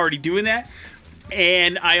he was already doing that.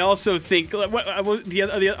 And I also think Broken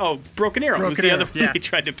Arrow was the other one they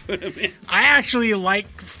tried to put him in. I actually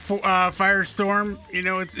like Firestorm. You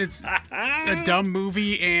know, it's a dumb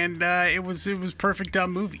movie, and it was perfect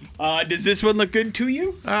dumb movie. Does this one look good to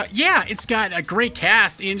you? Yeah, it's got a great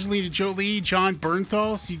cast: Angelina Jolie, John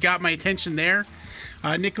Bernthal. So you got my attention there.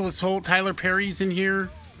 Nicholas Hoult, Tyler Perry's in here.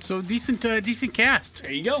 So decent cast.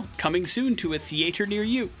 There you go. Coming soon to a theater near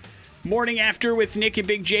you. Morning After with Nick and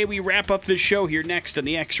Big J. We wrap up the show here next on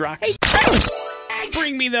the X-Rocks.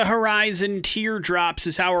 Bring Me the Horizon. Teardrops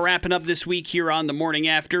is how we're wrapping up this week here on the Morning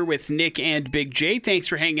After with Nick and Big J. Thanks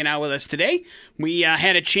for hanging out with us today. We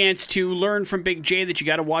had a chance to learn from Big J that you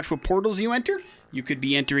got to watch what portals you enter. You could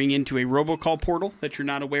be entering into a robocall portal that you're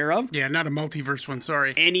not aware of. Yeah, not a multiverse one,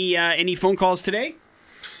 sorry. Any phone calls today?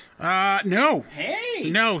 No.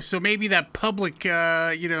 Hey. No, so maybe that public,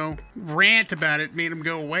 rant about it made them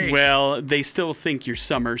go away. Well, they still think you're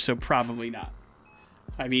Summer, so probably not.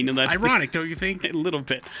 I mean, unless... Ironic, don't you think? A little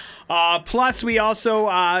bit. Plus, we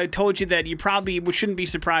also told you that you probably shouldn't be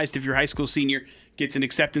surprised if your high school senior gets an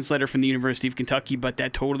acceptance letter from the University of Kentucky, but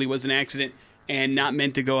that totally was an accident and not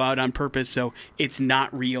meant to go out on purpose, so it's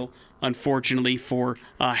not real. Unfortunately, for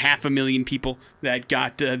 500,000 people that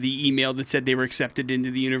got the email that said they were accepted into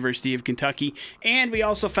the University of Kentucky. And we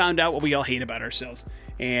also found out what we all hate about ourselves.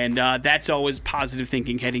 And that's always positive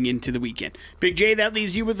thinking heading into the weekend. Big J, that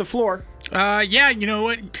leaves you with the floor. Yeah, you know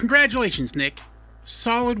what? Congratulations, Nick.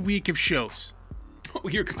 Solid week of shows.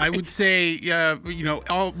 I would say,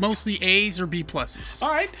 mostly A's or B pluses. All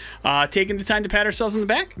right. Taking the time to pat ourselves on the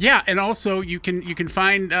back? Yeah, and also you can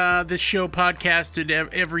find this show podcasted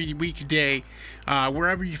every weekday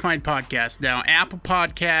wherever you find podcasts now. Apple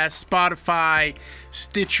Podcasts, Spotify,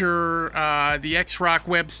 Stitcher, the X-Rock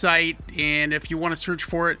website, and if you want to search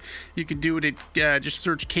for it, you can do it at just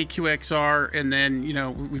search KQXR, and then,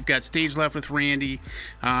 we've got Stage Left with Randy,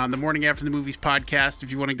 the Morning After the Movies podcast,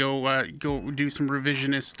 if you want to go do some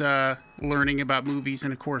revisionist learning about movies,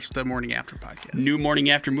 and of course the Morning After podcast. New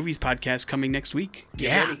Morning After Movies podcast coming next week.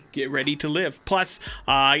 Get ready to live. Plus,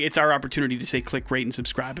 it's our opportunity to say click, rate, and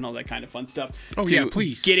subscribe and all that kind of fun stuff. Oh yeah,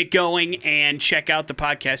 please get it going and check out the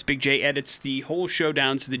podcast. Big J edits the whole show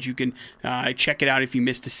down so that you can check it out. If you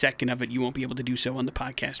missed a second of it, you won't be able to do so on the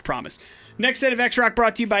podcast. Promise. Next set of X-Rock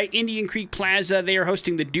brought to you by Indian Creek Plaza. They are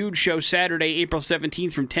hosting the Dude Show Saturday, April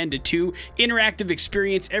 17th from 10 to 2. Interactive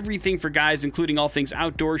experience, everything for guys, including all things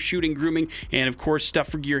outdoor, shooting, grooming, and of course stuff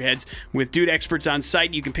for gearheads. With Dude experts on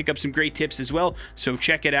site, you can pick up some great tips as well. So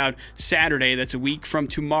check it out Saturday. That's a week from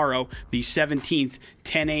tomorrow, the 17th,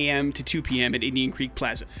 10 a.m. to 2 p.m. at Indian Creek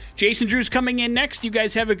Plaza. Jason Drew's coming in next. You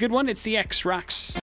guys have a good one. It's the X-Rocks.